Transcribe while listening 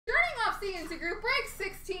CNC Group Break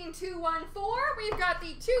 16214. We've got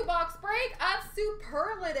the 2-box break of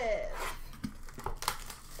Superlative.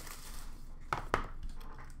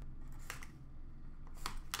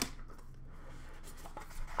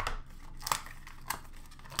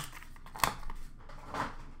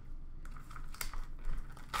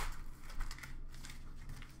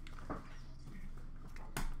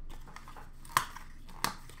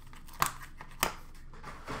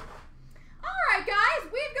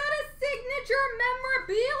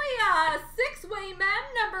 Memorabilia 6-way mem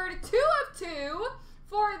numbered 2 of 2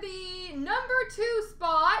 for the number 2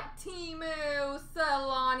 spot, Teemu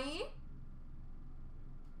Selanne.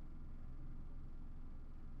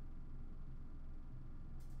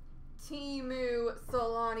 Teemu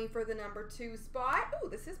Selanne for the number 2 spot. Ooh,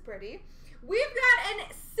 this is pretty. We've got an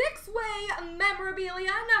 6-way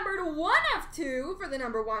memorabilia numbered 1 of 2 for the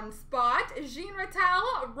number 1 spot, Jean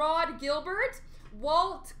Rattel, Rod Gilbert,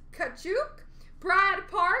 Walt Kachuk, Brad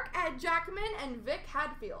Park, Ed Jackman, and Vic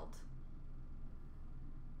Hadfield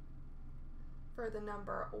for the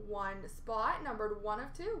number 1 spot, numbered 1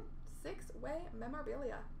 of 2. 6-way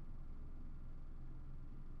memorabilia.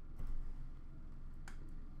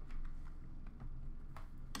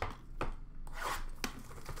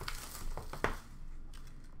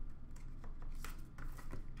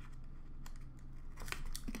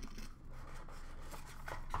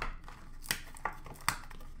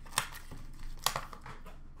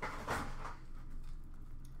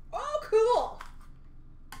 Cool.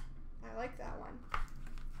 I like that one.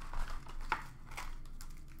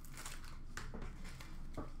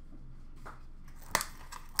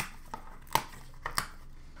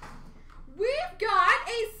 We've got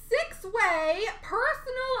a 6-way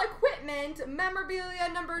personal equipment memorabilia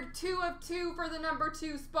numbered 2 of 2 for the number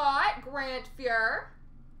 2 spot, Grant Fuhr.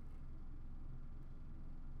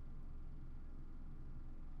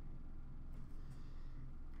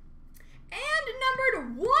 And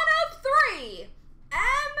numbered 1 of 3,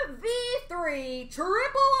 MV3,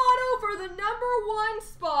 triple auto for the number 1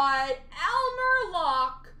 spot, Elmer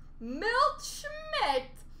Locke, Milt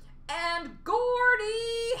Schmidt, and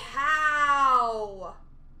Gordie Howe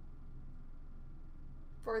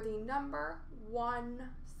for the number 1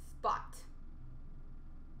 spot.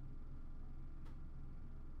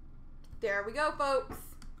 There we go, folks.